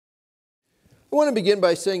I want to begin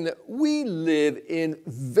by saying that we live in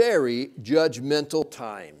very judgmental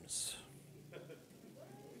times.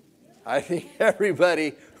 I think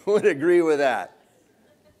everybody would agree with that.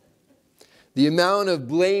 The amount of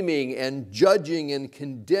blaming and judging and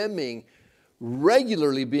condemning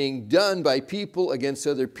regularly being done by people against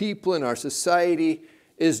other people in our society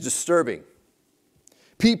is disturbing.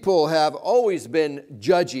 People have always been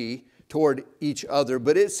judgy toward each other,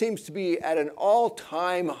 but it seems to be at an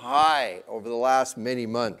all-time high over the last many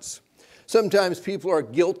months. Sometimes people are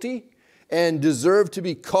guilty and deserve to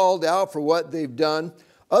be called out for what they've done.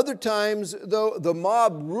 Other times, though, the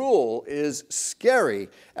mob rule is scary,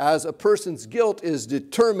 as a person's guilt is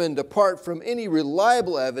determined apart from any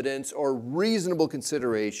reliable evidence or reasonable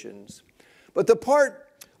considerations. But the part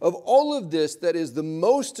of all of this that is the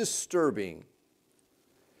most disturbing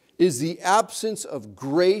is the absence of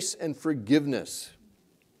grace and forgiveness.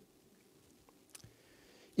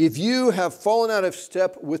 If you have fallen out of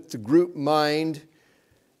step with the group mind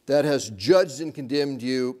that has judged and condemned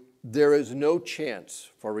you, there is no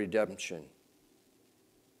chance for redemption.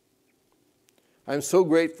 I'm so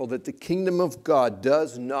grateful that the kingdom of God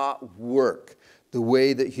does not work the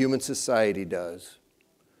way that human society does.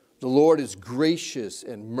 The Lord is gracious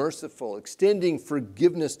and merciful, extending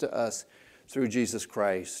forgiveness to us through Jesus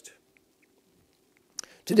Christ.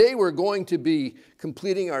 Today we're going to be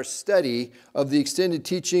completing our study of the extended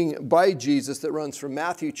teaching by Jesus that runs from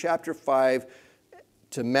Matthew chapter 5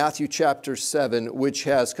 to Matthew chapter 7, which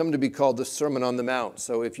has come to be called the Sermon on the Mount.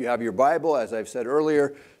 So if you have your Bible, as I've said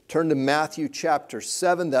earlier, turn to Matthew chapter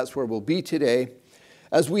 7. That's where we'll be today.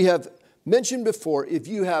 As we have mentioned before, if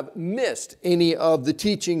you have missed any of the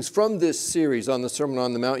teachings from this series on the Sermon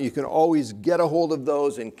on the Mount, you can always get a hold of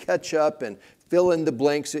those and catch up and fill in the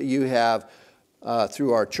blanks that you have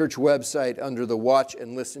through our church website under the Watch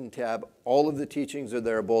and Listen tab. All of the teachings are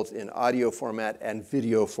there both in audio format and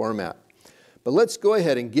video format. But let's go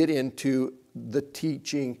ahead and get into the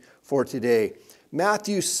teaching for today.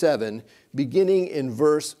 Matthew 7, beginning in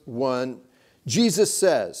verse 1, Jesus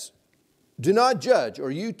says, "Do not judge,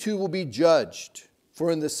 or you too will be judged.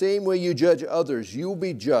 For in the same way you judge others, you will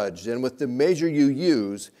be judged, and with the measure you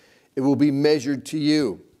use, it will be measured to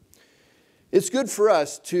you." It's good for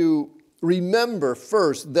us to remember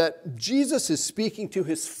first that Jesus is speaking to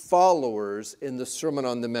his followers in the Sermon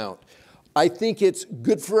on the Mount. I think it's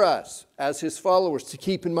good for us as his followers to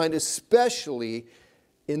keep in mind, especially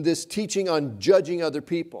in this teaching on judging other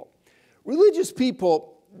people. Religious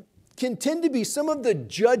people can tend to be some of the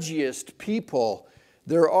judgiest people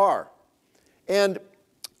there are. And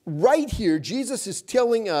right here, Jesus is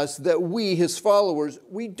telling us that we, his followers,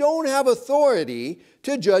 we don't have authority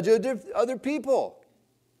to judge other people.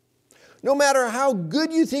 No matter how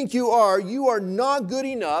good you think you are not good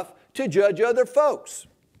enough to judge other folks.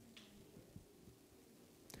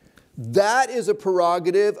 That is a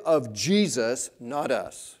prerogative of Jesus, not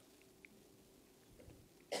us.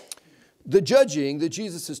 The judging that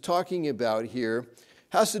Jesus is talking about here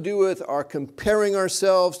has to do with our comparing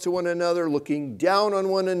ourselves to one another, looking down on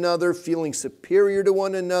one another, feeling superior to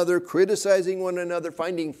one another, criticizing one another,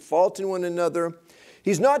 finding fault in one another.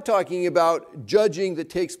 He's not talking about judging that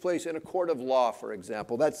takes place in a court of law, for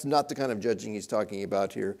example. That's not the kind of judging he's talking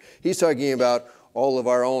about here. He's talking about all of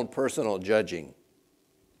our own personal judging.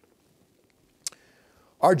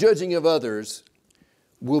 Our judging of others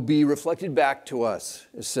will be reflected back to us,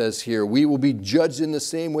 it says here. We will be judged in the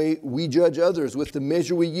same way we judge others. With the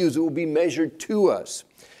measure we use, it will be measured to us.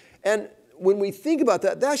 And when we think about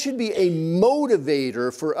that, that should be a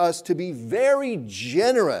motivator for us to be very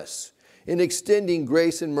generous in extending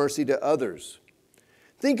grace and mercy to others.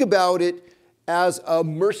 Think about it as a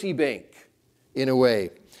mercy bank, in a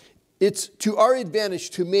way. It's to our advantage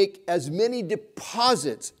to make as many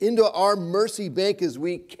deposits into our mercy bank as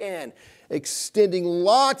we can, extending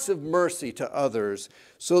lots of mercy to others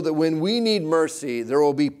so that when we need mercy, there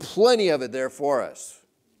will be plenty of it there for us.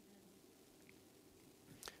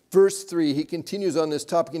 Verse 3, he continues on this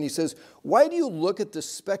topic and he says, "Why do you look at the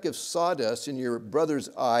speck of sawdust in your brother's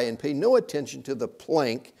eye and pay no attention to the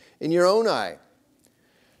plank in your own eye?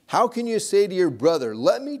 How can you say to your brother,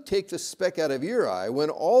 'Let me take the speck out of your eye,' when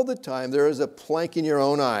all the time there is a plank in your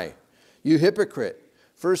own eye? You hypocrite,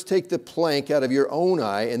 first take the plank out of your own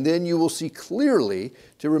eye, and then you will see clearly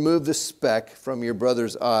to remove the speck from your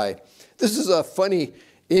brother's eye." This is a funny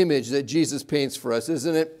image that Jesus paints for us,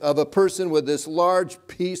 isn't it? Of a person with this large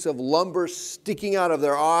piece of lumber sticking out of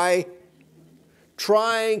their eye,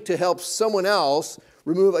 trying to help someone else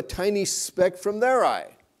remove a tiny speck from their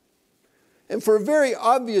eye. And for very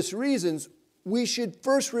obvious reasons, we should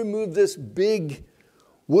first remove this big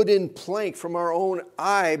wooden plank from our own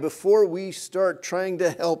eye before we start trying to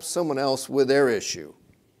help someone else with their issue.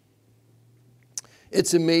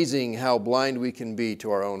 It's amazing how blind we can be to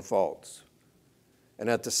our own faults, and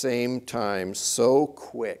at the same time, so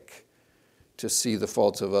quick to see the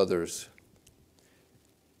faults of others.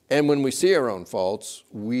 And when we see our own faults,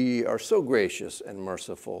 we are so gracious and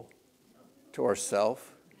merciful to ourselves,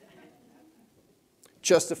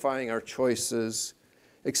 justifying our choices,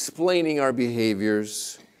 explaining our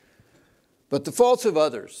behaviors. But the faults of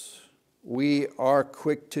others, we are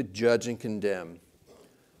quick to judge and condemn.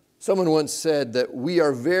 Someone once said that we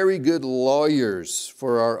are very good lawyers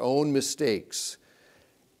for our own mistakes,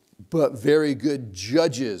 but very good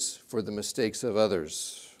judges for the mistakes of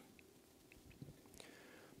others.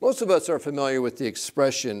 Most of us are familiar with the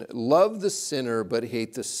expression, love the sinner but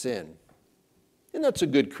hate the sin. And that's a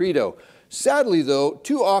good credo. Sadly, though,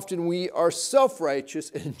 too often we are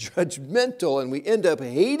self-righteous and judgmental, and we end up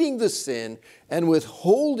hating the sin and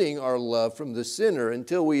withholding our love from the sinner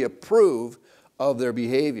until we approve of their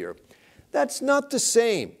behavior. That's not the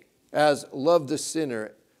same as love the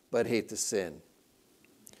sinner but hate the sin.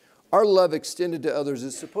 Our love extended to others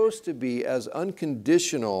is supposed to be as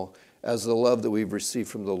unconditional as the love that we've received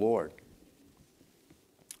from the Lord.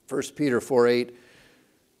 1 Peter 4:8,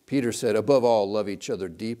 Peter said, above all, love each other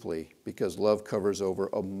deeply, because love covers over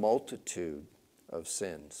a multitude of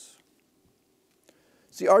sins.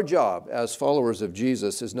 See, our job as followers of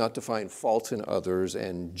Jesus is not to find fault in others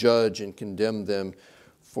and judge and condemn them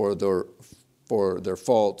for their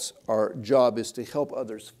faults. Our job is to help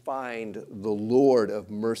others find the Lord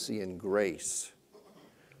of mercy and grace,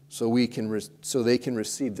 so they can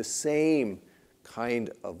receive the same kind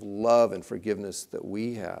of love and forgiveness that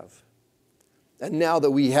we have. And now that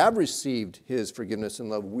we have received his forgiveness and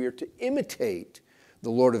love, we are to imitate the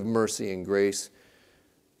Lord of mercy and grace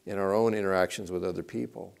in our own interactions with other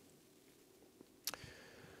people.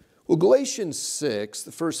 Well, Galatians 6,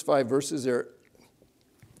 the first 5 verses there,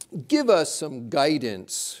 give us some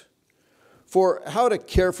guidance for how to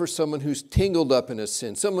care for someone who's tangled up in a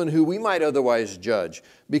sin, someone who we might otherwise judge.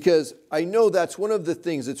 Because I know that's one of the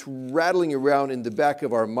things that's rattling around in the back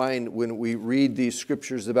of our mind when we read these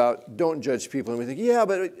scriptures about don't judge people. And we think, yeah,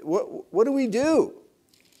 but what do we do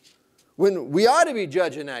when we ought to be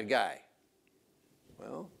judging that guy?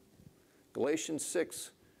 Well, Galatians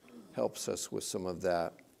 6 helps us with some of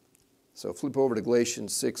that. So flip over to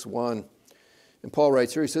Galatians 6:1. And Paul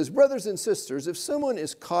writes here, he says, brothers and sisters, if someone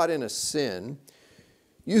is caught in a sin,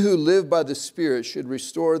 you who live by the Spirit should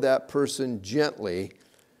restore that person gently.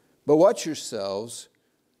 But watch yourselves,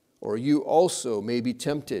 or you also may be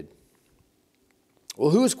tempted. Well,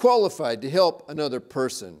 who is qualified to help another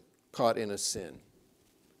person caught in a sin?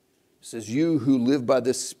 It says, you who live by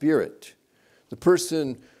the Spirit. The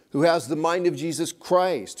person who has the mind of Jesus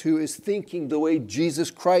Christ, who is thinking the way Jesus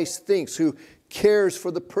Christ thinks, who cares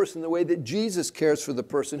for the person the way that Jesus cares for the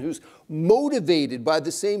person, who's motivated by the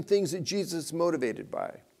same things that Jesus is motivated by.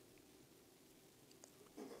 It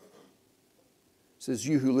says,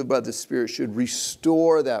 you who live by the Spirit should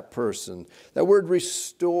restore that person. That word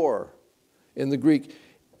restore in the Greek,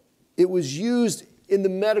 it was used in the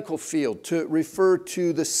medical field to refer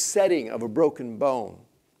to the setting of a broken bone.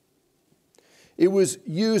 It was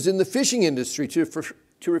used in the fishing industry to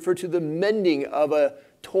refer to the mending of a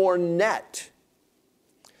torn net.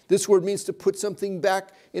 This word means to put something back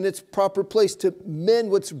in its proper place, to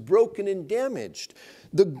mend what's broken and damaged.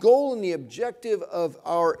 The goal and the objective of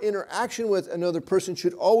our interaction with another person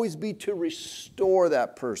should always be to restore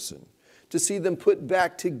that person, to see them put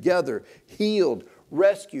back together, healed,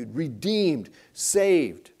 rescued, redeemed,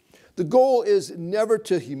 saved. The goal is never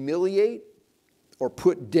to humiliate or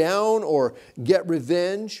put down or get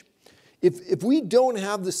revenge. If we don't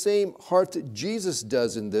have the same heart that Jesus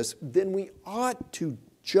does in this, then we ought to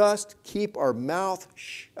just keep our mouth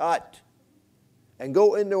shut and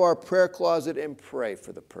go into our prayer closet and pray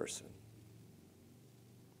for the person.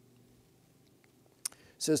 It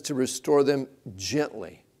says to restore them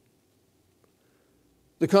gently.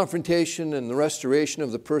 The confrontation and the restoration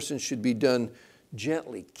of the person should be done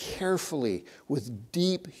gently, carefully, with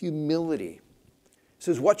deep humility. It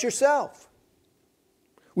says, watch yourself.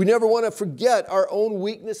 We never want to forget our own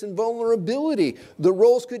weakness and vulnerability. The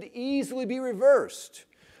roles could easily be reversed.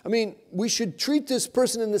 I mean, we should treat this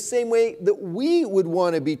person in the same way that we would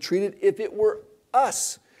want to be treated if it were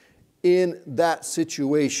us in that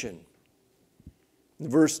situation.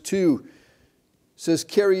 Verse 2 says,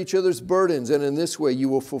 carry each other's burdens, and in this way you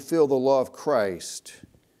will fulfill the law of Christ.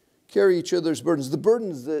 Carry each other's burdens. The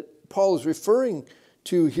burdens that Paul is referring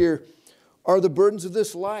to here are the burdens of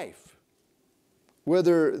this life.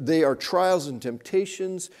 whether they are trials and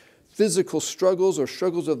temptations, physical struggles, or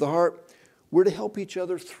struggles of the heart. We're to help each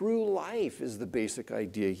other through life is the basic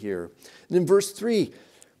idea here. And in verse 3,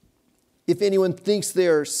 if anyone thinks they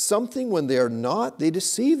are something when they are not, they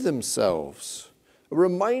deceive themselves. A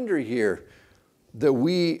reminder here that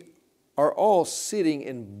we are all sitting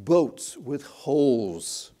in boats with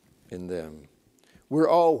holes in them. We're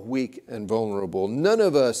all weak and vulnerable. None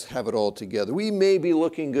of us have it all together. We may be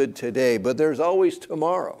looking good today, but there's always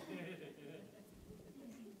tomorrow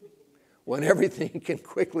when everything can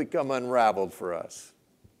quickly come unraveled for us.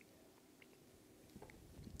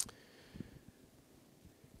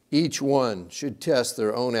 Each one should test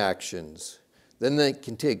their own actions. Then they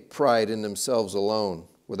can take pride in themselves alone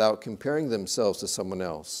without comparing themselves to someone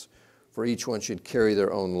else. For each one should carry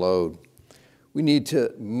their own load. We need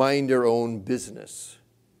to mind our own business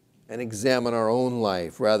and examine our own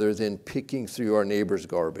life rather than picking through our neighbor's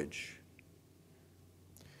garbage.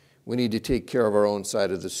 We need to take care of our own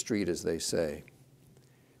side of the street, as they say.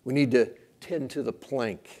 We need to tend to the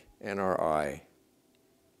plank in our eye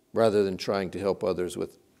rather than trying to help others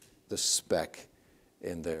with the speck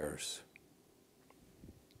in theirs.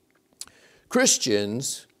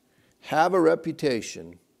 Christians have a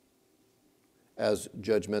reputation as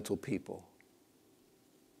judgmental people,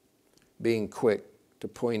 being quick to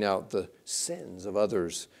point out the sins of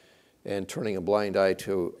others and turning a blind eye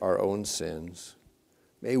to our own sins.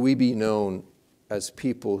 May we be known as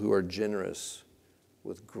people who are generous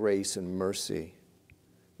with grace and mercy,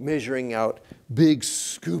 measuring out big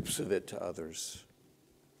scoops of it to others,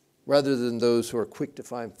 rather than those who are quick to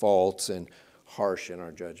find faults and harsh in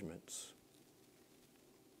our judgments.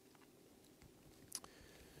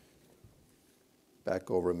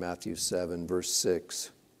 Back over Matthew 7, verse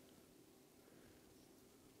 6.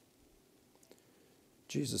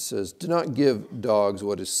 Jesus says, "Do not give dogs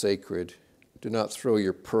what is sacred. Do not throw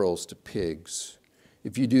your pearls to pigs.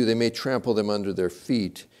 If you do, they may trample them under their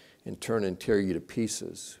feet and turn and tear you to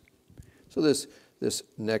pieces." So this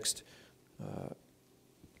next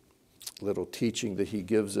little teaching that he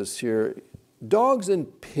gives us here, dogs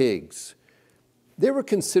and pigs, they were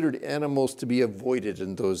considered animals to be avoided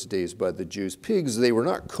in those days by the Jews. Pigs, they were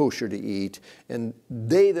not kosher to eat, and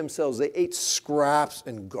they themselves, they ate scraps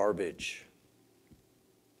and garbage.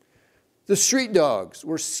 The street dogs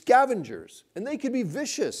were scavengers, and they could be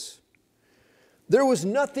vicious. There was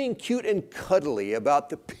nothing cute and cuddly about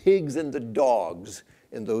the pigs and the dogs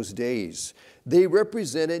in those days. They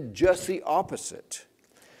represented just the opposite.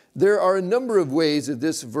 There are a number of ways that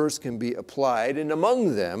this verse can be applied, and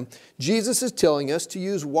among them, Jesus is telling us to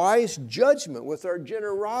use wise judgment with our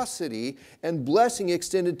generosity and blessing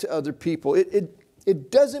extended to other people.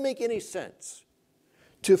 It doesn't make any sense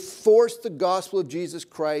to force the gospel of Jesus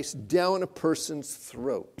Christ down a person's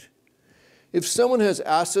throat. If someone has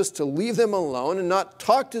asked us to leave them alone and not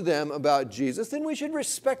talk to them about Jesus, then we should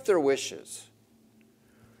respect their wishes.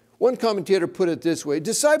 One commentator put it this way: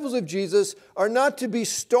 disciples of Jesus are not to be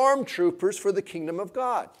stormtroopers for the kingdom of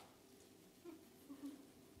God.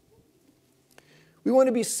 We want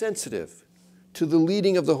to be sensitive to the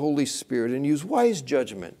leading of the Holy Spirit and use wise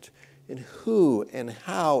judgment in who and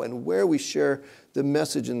how and where we share the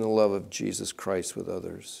message and the love of Jesus Christ with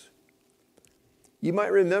others. You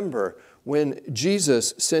might remember when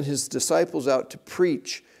Jesus sent his disciples out to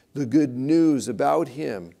preach the good news about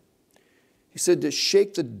him. He said to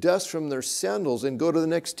shake the dust from their sandals and go to the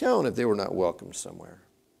next town if they were not welcomed somewhere.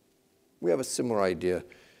 We have a similar idea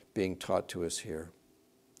being taught to us here.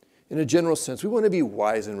 In a general sense, we want to be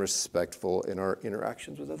wise and respectful in our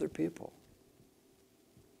interactions with other people.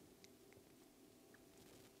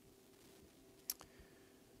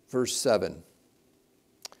 Verse 7,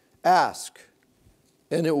 ask,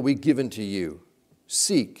 and it will be given to you.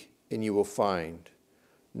 Seek, and you will find.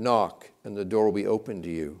 Knock, and the door will be opened to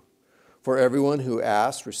you. For everyone who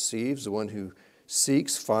asks receives, the one who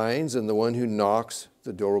seeks finds, and the one who knocks,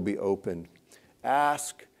 the door will be opened.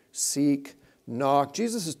 Ask, seek, knock.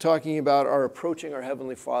 Jesus is talking about our approaching our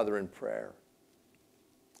Heavenly Father in prayer.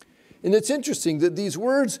 And it's interesting that these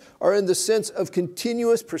words are in the sense of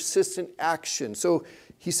continuous, persistent action. So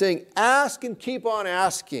he's saying, ask and keep on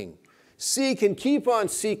asking. Seek and keep on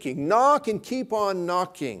seeking. Knock and keep on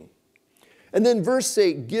knocking. And then verse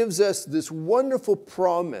 8 gives us this wonderful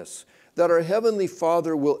promise that our Heavenly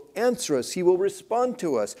Father will answer us. He will respond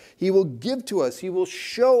to us. He will give to us. He will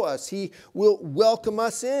show us. He will welcome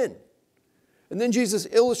us in. And then Jesus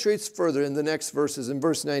illustrates further in the next verses. In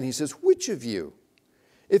verse 9, he says, which of you,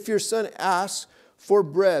 if your son asks for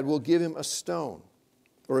bread, will give him a stone?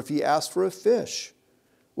 Or if he asks for a fish,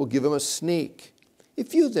 will give him a snake?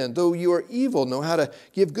 If you then, though you are evil, know how to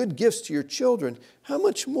give good gifts to your children, how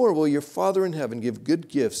much more will your Father in heaven give good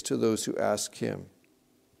gifts to those who ask him?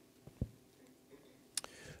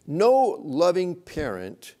 No loving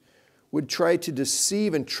parent would try to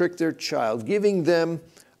deceive and trick their child, giving them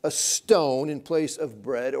a stone in place of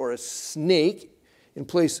bread or a snake in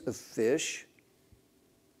place of fish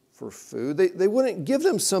for food. They wouldn't give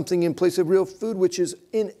them something in place of real food which is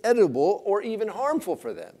inedible or even harmful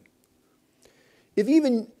for them. If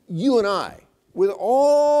even you and I, with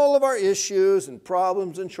all of our issues and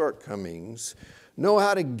problems and shortcomings, know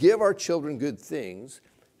how to give our children good things,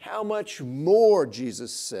 how much more,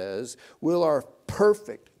 Jesus says, will our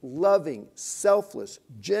perfect, loving, selfless,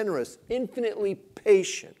 generous, infinitely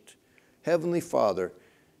patient Heavenly Father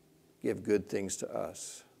give good things to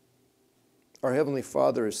us? Our Heavenly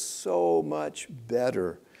Father is so much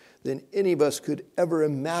better than any of us could ever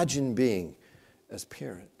imagine being as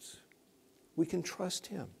parents. We can trust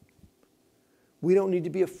him. We don't need to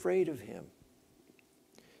be afraid of him.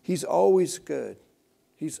 He's always good.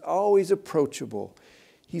 He's always approachable.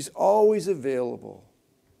 He's always available.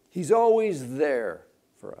 He's always there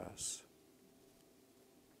for us.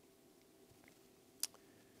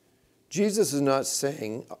 Jesus is not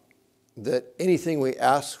saying that anything we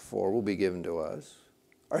ask for will be given to us.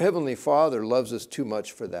 Our Heavenly Father loves us too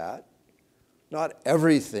much for that. Not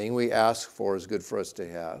everything we ask for is good for us to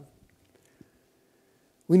have.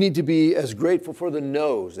 We need to be as grateful for the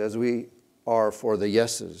no's as we are for the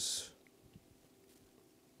yeses.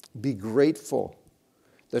 Be grateful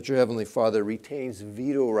that your Heavenly Father retains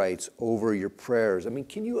veto rights over your prayers. I mean,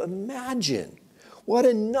 can you imagine what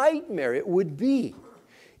a nightmare it would be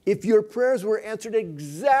if your prayers were answered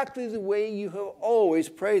exactly the way you have always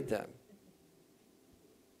prayed them?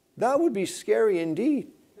 That would be scary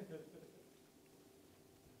indeed.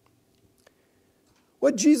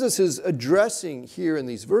 What Jesus is addressing here in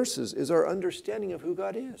these verses is our understanding of who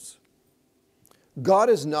God is. God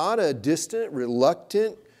is not a distant,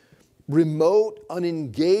 reluctant, remote,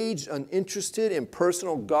 unengaged, uninterested,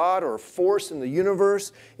 impersonal God or force in the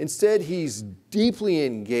universe. Instead, he's deeply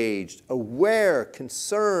engaged, aware,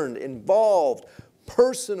 concerned, involved,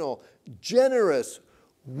 personal, generous,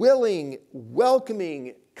 willing,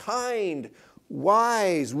 welcoming, kind,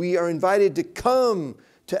 wise. We are invited to come,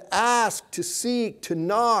 to ask, to seek, to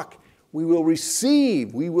knock. We will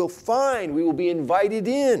receive, we will find, we will be invited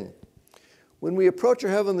in. When we approach our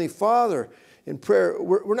Heavenly Father in prayer,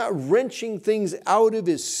 we're not wrenching things out of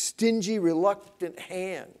his stingy, reluctant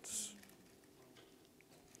hands.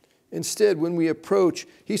 Instead, when we approach,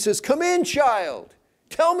 he says, "Come in, child.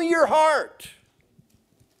 Tell me your heart."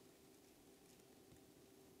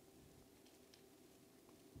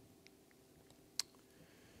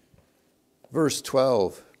 Verse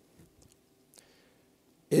 12.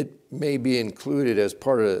 It may be included as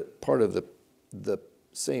part of the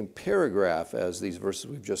same paragraph as these verses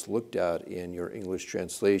we've just looked at in your English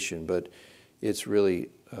translation, but it's really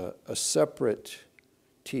a separate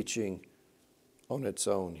teaching on its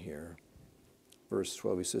own here. Verse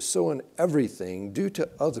 12, he says, "So in everything, do to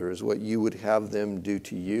others what you would have them do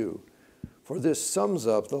to you. For this sums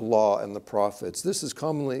up the law and the prophets." This is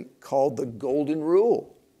commonly called the Golden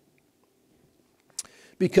Rule,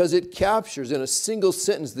 because it captures in a single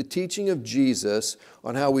sentence the teaching of Jesus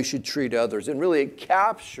on how we should treat others. And really it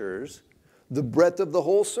captures the breadth of the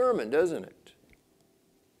whole sermon, doesn't it?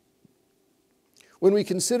 When we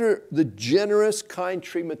consider the generous, kind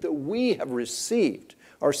treatment that we have received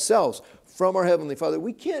ourselves from our Heavenly Father,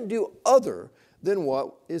 we can't do other than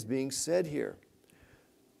what is being said here.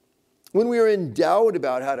 When we are in doubt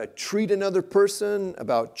about how to treat another person,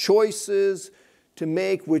 about choices to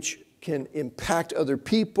make which can impact other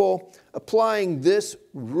people, applying this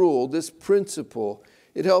rule, this principle,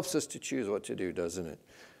 it helps us to choose what to do, doesn't it?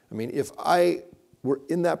 I mean, if I were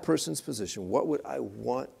in that person's position, what would I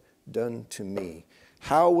want done to me?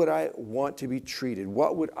 How would I want to be treated?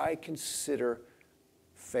 What would I consider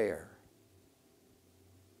fair?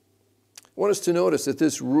 I want us to notice that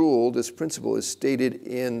this rule, this principle, is stated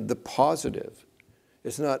in the positive.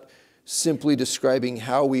 It's not simply describing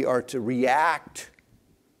how we are to react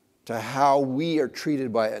to how we are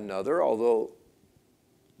treated by another, although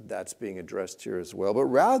that's being addressed here as well. But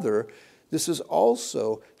rather, this is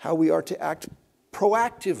also how we are to act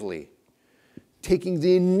proactively, taking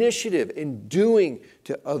the initiative in doing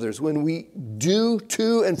to others. When we do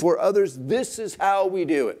to and for others, this is how we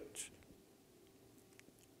do it.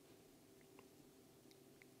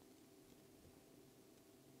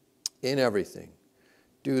 In everything,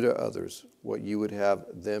 do to others what you would have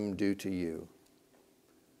them do to you.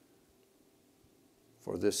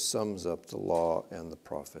 For this sums up the law and the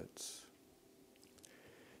prophets.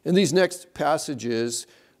 In these next passages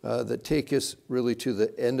that take us really to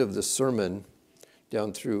the end of the sermon,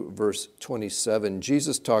 down through verse 27,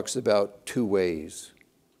 Jesus talks about two ways,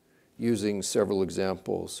 using several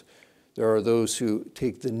examples. There are those who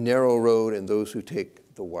take the narrow road and those who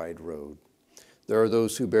take the wide road. There are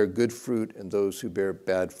those who bear good fruit and those who bear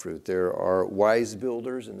bad fruit. There are wise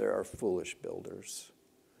builders and there are foolish builders.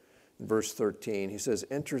 In verse 13, he says,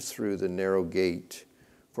 "Enter through the narrow gate,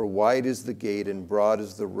 for wide is the gate and broad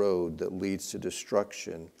is the road that leads to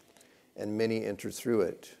destruction, and many enter through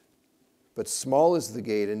it. But small is the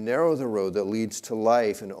gate and narrow the road that leads to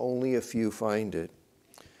life, and only a few find it."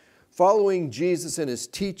 Following Jesus and his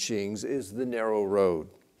teachings is the narrow road,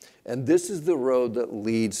 and this is the road that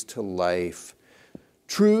leads to life.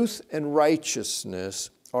 Truth and righteousness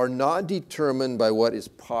are not determined by what is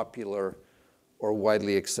popular or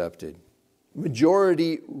widely accepted.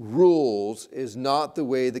 Majority rules is not the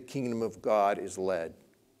way the kingdom of God is led.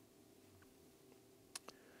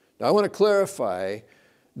 Now, I want to clarify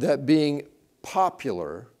that being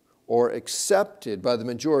popular or accepted by the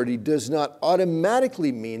majority does not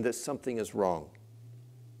automatically mean that something is wrong.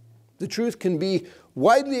 The truth can be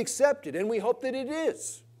widely accepted, and we hope that it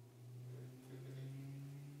is.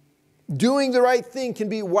 Doing the right thing can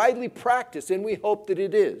be widely practiced, and we hope that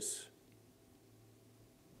it is.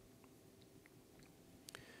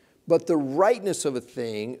 But the rightness of a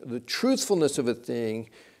thing, the truthfulness of a thing,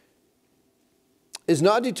 is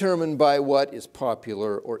not determined by what is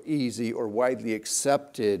popular or easy or widely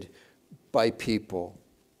accepted by people.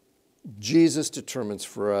 Jesus determines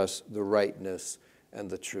for us the rightness and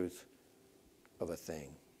the truth of a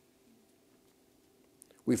thing.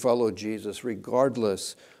 We follow Jesus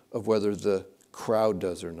regardless of whether the crowd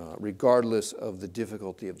does or not, regardless of the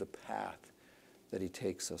difficulty of the path that he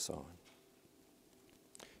takes us on.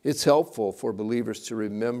 It's helpful for believers to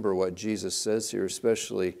remember what Jesus says here,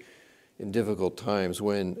 especially in difficult times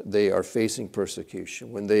when they are facing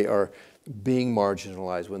persecution, when they are being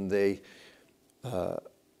marginalized, when they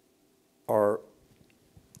are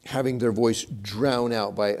having their voice drowned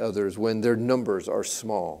out by others, when their numbers are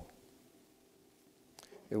small.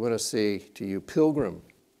 I want to say to you, pilgrim,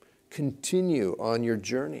 continue on your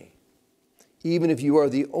journey. Even if you are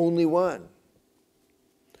the only one,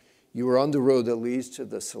 you are on the road that leads to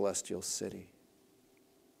the celestial city.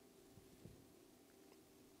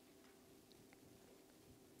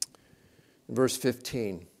 In verse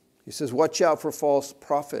 15, he says, "Watch out for false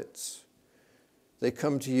prophets. They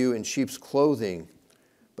come to you in sheep's clothing,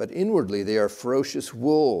 but inwardly they are ferocious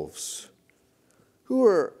wolves." Who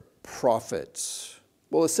are prophets?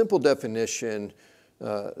 Well, a simple definition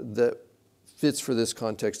that fits for this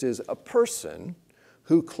context is a person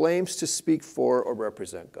who claims to speak for or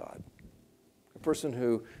represent God. A person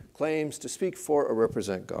who claims to speak for or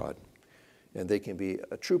represent God. And they can be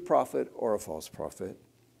a true prophet or a false prophet.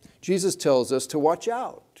 Jesus tells us to watch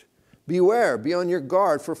out. Beware, be on your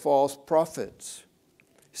guard for false prophets.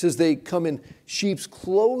 He says they come in sheep's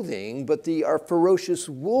clothing, but they are ferocious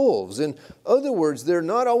wolves. In other words, they're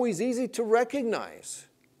not always easy to recognize.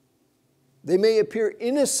 They may appear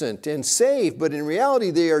innocent and safe, but in reality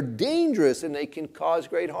they are dangerous and they can cause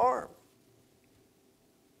great harm.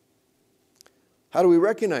 How do we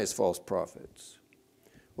recognize false prophets?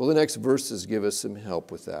 Well, the next verses give us some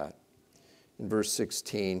help with that. In verse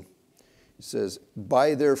 16, it says,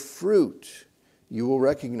 "By their fruit you will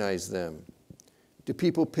recognize them. Do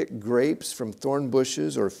people pick grapes from thorn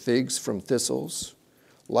bushes or figs from thistles?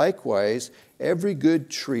 Likewise, every good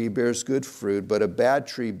tree bears good fruit, but a bad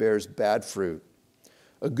tree bears bad fruit.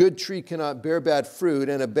 A good tree cannot bear bad fruit,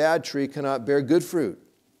 and a bad tree cannot bear good fruit.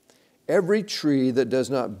 Every tree that does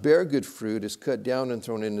not bear good fruit is cut down and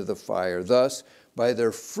thrown into the fire. Thus, by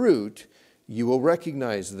their fruit you will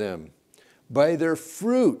recognize them. By their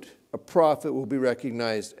fruit a prophet will be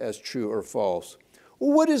recognized as true or false."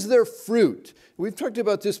 Well, what is their fruit? We've talked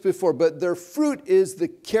about this before, but their fruit is the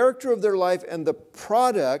character of their life and the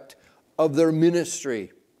product of their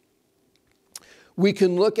ministry. We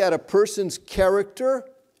can look at a person's character,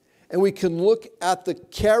 and we can look at the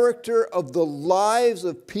character of the lives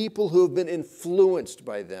of people who have been influenced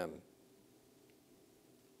by them.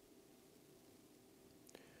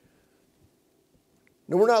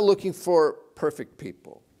 Now, we're not looking for perfect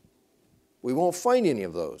people. We won't find any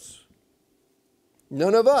of those.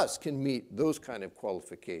 None of us can meet those kind of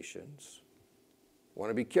qualifications. Want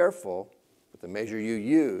to be careful with the measure you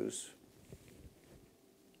use.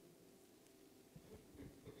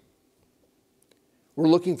 We're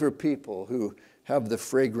looking for people who have the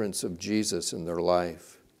fragrance of Jesus in their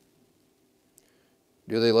life.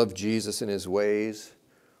 Do they love Jesus and his ways?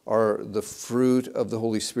 are the fruit of the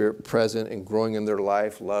Holy Spirit present and growing in their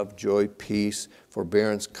life? Love, joy, peace,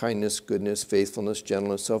 forbearance, kindness, goodness, faithfulness,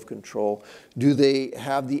 gentleness, self-control. Do they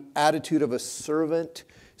have the attitude of a servant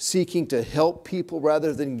seeking to help people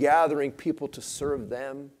rather than gathering people to serve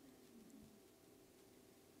them?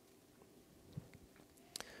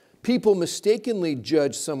 People mistakenly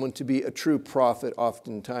judge someone to be a true prophet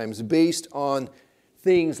oftentimes based on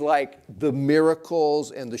things like the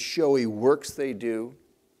miracles and the showy works they do,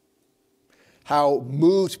 how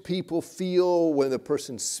moved people feel when the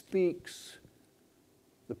person speaks,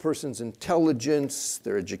 the person's intelligence,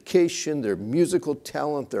 their education, their musical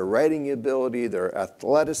talent, their writing ability, their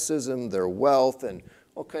athleticism, their wealth, and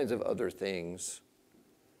all kinds of other things.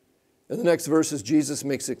 In the next verses, Jesus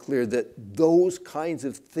makes it clear that those kinds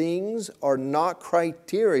of things are not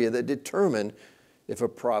criteria that determine if a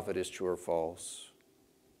prophet is true or false.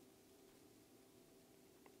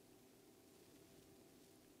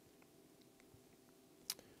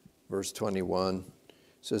 Verse 21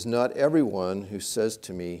 says, "Not everyone who says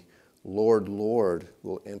to me, 'Lord, Lord,'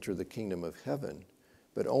 will enter the kingdom of heaven,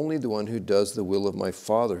 but only the one who does the will of my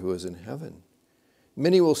Father who is in heaven.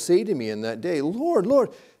 Many will say to me in that day, 'Lord,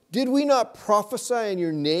 Lord, did we not prophesy in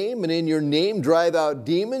your name, and in your name drive out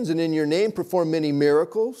demons, and in your name perform many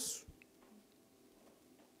miracles?'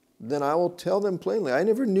 Then I will tell them plainly, 'I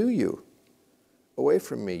never knew you. Away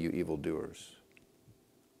from me, you evildoers.'"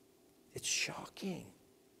 It's shocking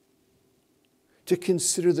to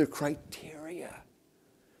consider the criteria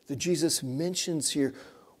that Jesus mentions here,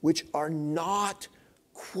 which are not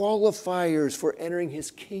qualifiers for entering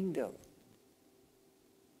his kingdom.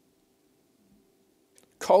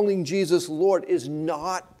 Calling Jesus Lord is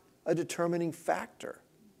not a determining factor.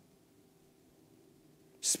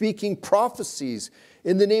 Speaking prophecies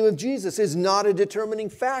in the name of Jesus is not a determining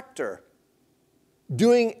factor.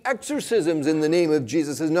 Doing exorcisms in the name of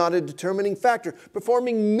Jesus is not a determining factor.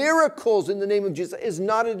 Performing miracles in the name of Jesus is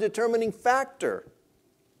not a determining factor.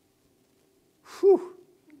 Whew.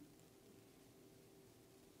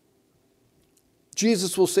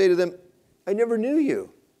 Jesus will say to them, "I never knew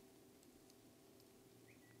you."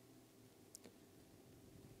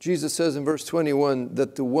 Jesus says in verse 21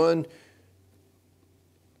 that the one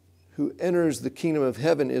who enters the kingdom of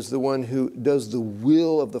heaven is the one who does the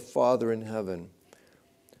will of the Father in heaven.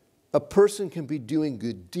 A person can be doing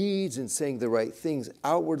good deeds and saying the right things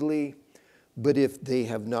outwardly, but if they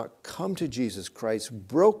have not come to Jesus Christ,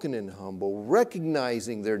 broken and humble,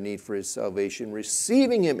 recognizing their need for his salvation,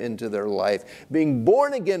 receiving him into their life, being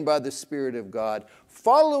born again by the Spirit of God,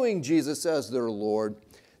 following Jesus as their Lord,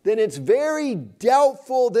 then it's very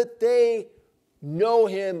doubtful that they know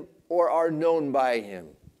him or are known by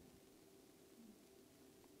him.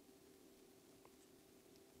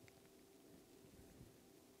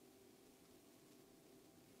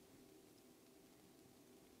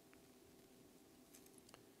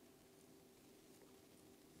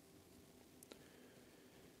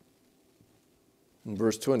 In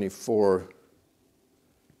verse 24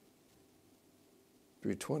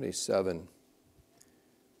 through 27,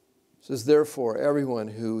 it says, "Therefore, everyone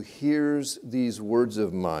who hears these words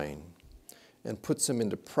of mine and puts them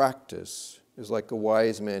into practice is like a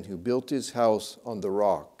wise man who built his house on the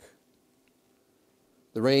rock.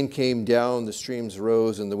 The rain came down, the streams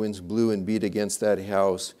rose, and the winds blew and beat against that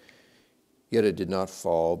house, yet it did not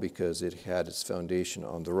fall because it had its foundation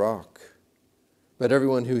on the rock. But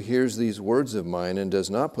everyone who hears these words of mine and does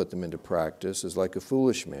not put them into practice is like a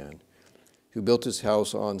foolish man who built his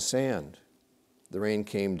house on sand. The rain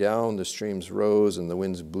came down, the streams rose, and the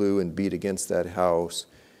winds blew and beat against that house,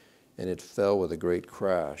 and it fell with a great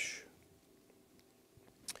crash."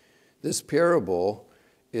 This parable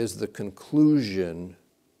is the conclusion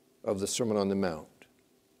of the Sermon on the Mount,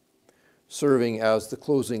 serving as the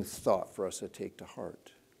closing thought for us to take to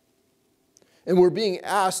heart. And we're being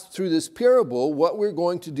asked through this parable what we're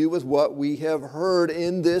going to do with what we have heard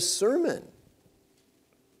in this sermon.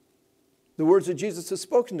 The words that Jesus has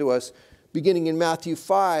spoken to us beginning in Matthew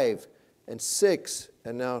 5 and 6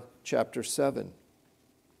 and now chapter 7.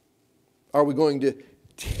 Are we going to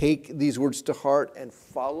take these words to heart and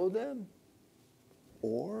follow them?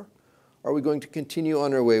 Or are we going to continue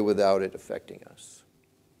on our way without it affecting us?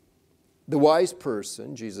 The wise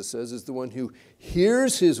person, Jesus says, is the one who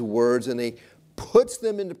hears his words and he puts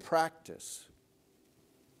them into practice.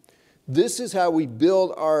 This is how we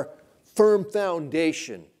build our firm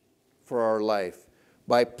foundation for our life,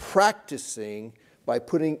 by practicing, by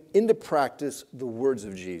putting into practice the words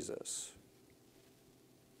of Jesus.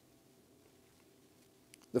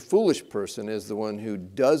 The foolish person is the one who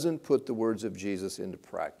doesn't put the words of Jesus into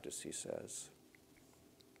practice, he says.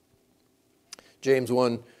 James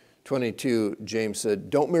 1:22, James said,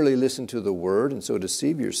 don't merely listen to the word and so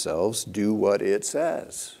deceive yourselves, do what it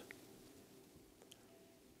says.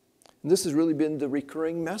 And this has really been the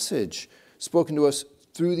recurring message spoken to us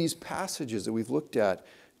through these passages that we've looked at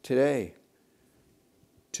today.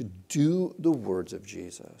 To do the words of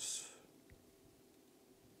Jesus.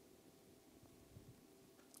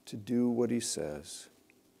 To do what he says.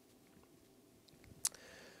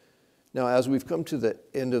 Now, as we've come to the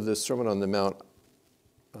end of the Sermon on the Mount,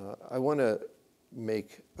 I want to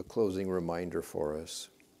make a closing reminder for us.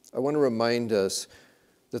 I want to remind us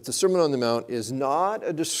that the Sermon on the Mount is not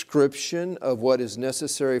a description of what is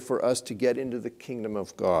necessary for us to get into the kingdom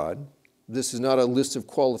of God. This is not a list of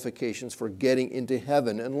qualifications for getting into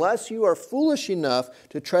heaven, unless you are foolish enough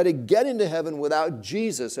to try to get into heaven without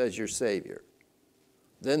Jesus as your Savior.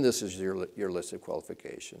 Then this is your list of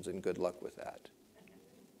qualifications, and good luck with that.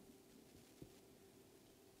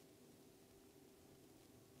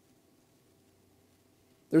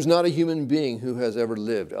 There's not a human being who has ever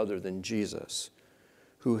lived other than Jesus,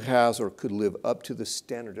 who has or could live up to the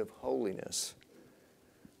standard of holiness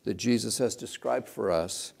that Jesus has described for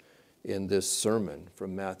us in this sermon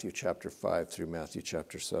from Matthew chapter 5 through Matthew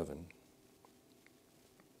chapter 7.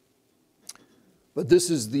 But this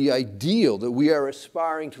is the ideal that we are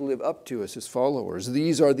aspiring to live up to as his followers.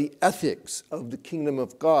 These are the ethics of the kingdom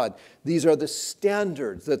of God. These are the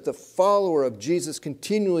standards that the follower of Jesus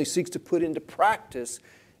continually seeks to put into practice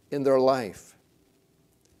in their life.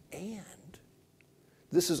 And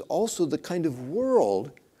this is also the kind of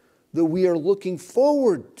world that we are looking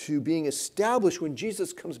forward to being established when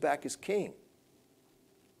Jesus comes back as king.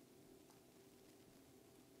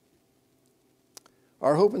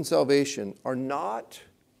 Our hope and salvation are not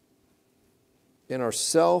in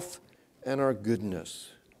ourself and our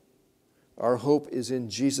goodness. Our hope is in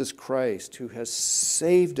Jesus Christ, who has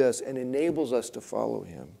saved us and enables us to follow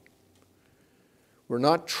him. We're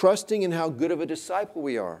not trusting in how good of a disciple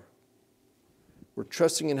we are. We're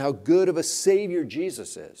trusting in how good of a Savior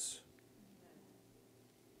Jesus is.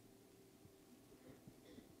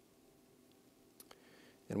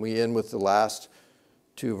 And we end with the last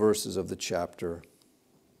two verses of the chapter.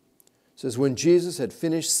 It says, when Jesus had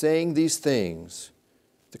finished saying these things,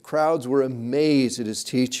 the crowds were amazed at his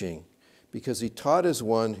teaching, because he taught as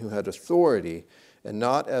one who had authority and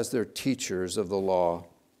not as their teachers of the law.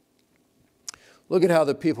 Look at how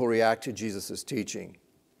the people react to Jesus' teaching.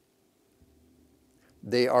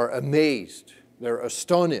 They are amazed. They're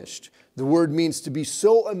astonished. The word means to be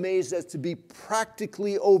so amazed as to be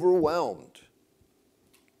practically overwhelmed.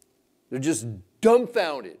 They're just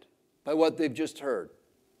dumbfounded by what they've just heard.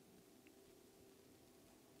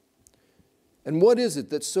 And what is it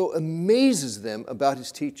that so amazes them about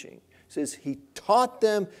his teaching? It says he taught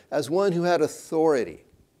them as one who had authority.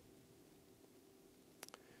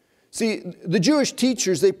 See, the Jewish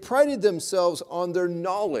teachers, they prided themselves on their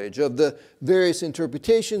knowledge of the various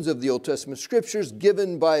interpretations of the Old Testament scriptures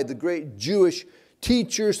given by the great Jewish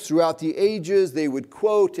teachers throughout the ages. They would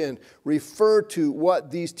quote and refer to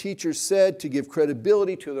what these teachers said to give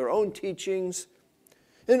credibility to their own teachings.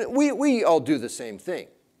 And we all do the same thing.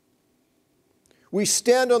 We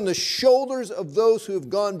stand on the shoulders of those who have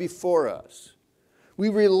gone before us. We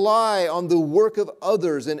rely on the work of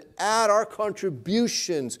others and add our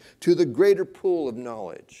contributions to the greater pool of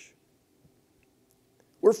knowledge.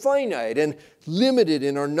 We're finite and limited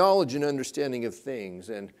in our knowledge and understanding of things,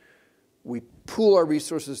 and we pool our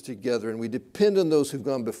resources together and we depend on those who've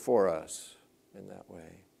gone before us in that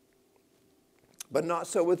way. But not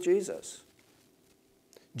so with Jesus.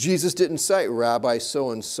 Jesus didn't cite Rabbi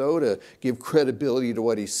so-and-so to give credibility to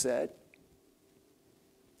what he said.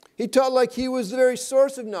 He taught like he was the very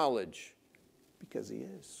source of knowledge, because he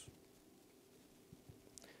is.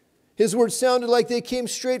 His words sounded like they came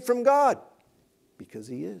straight from God, because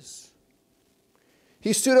he is.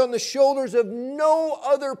 He stood on the shoulders of no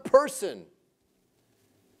other person,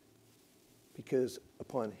 because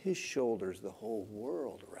upon his shoulders the whole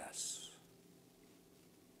world rests.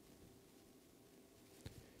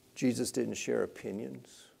 Jesus didn't share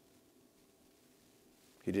opinions.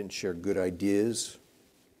 He didn't share good ideas.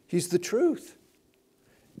 He's the truth.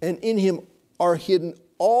 And in him are hidden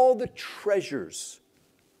all the treasures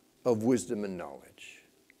of wisdom and knowledge.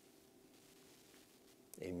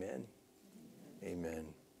 Amen. Amen.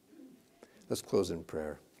 Let's close in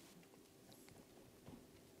prayer.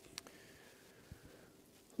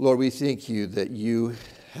 Lord, we thank you that you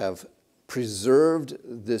have preserved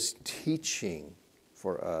this teaching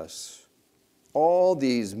for us. All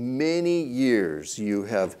these many years you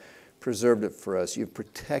have preserved it for us. You've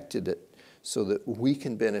protected it so that we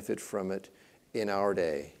can benefit from it in our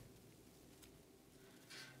day.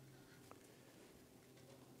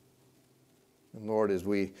 And Lord, as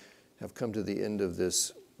we have come to the end of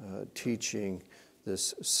this teaching,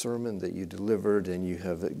 this sermon that you delivered and you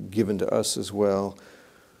have given to us as well,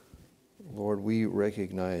 Lord, we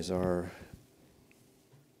recognize our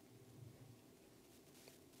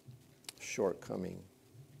shortcoming.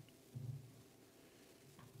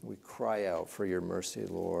 We cry out for your mercy,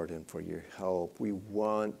 Lord, and for your help. We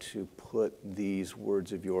want to put these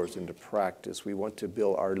words of yours into practice. We want to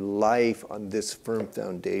build our life on this firm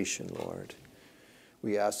foundation, Lord.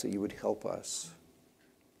 We ask that you would help us.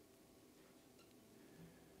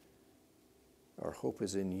 Our hope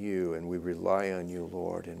is in you, and we rely on you,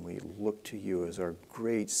 Lord, and we look to you as our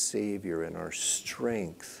great Savior and our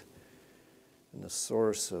strength and the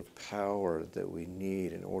source of power that we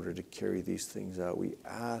need in order to carry these things out. We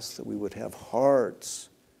ask that we would have hearts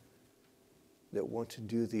that want to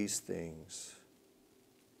do these things,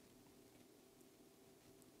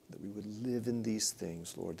 that we would live in these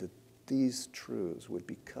things, Lord, that these truths would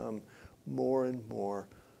become more and more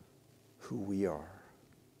who we are.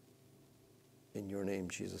 In your name,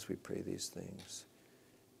 Jesus, we pray these things.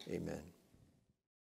 Amen.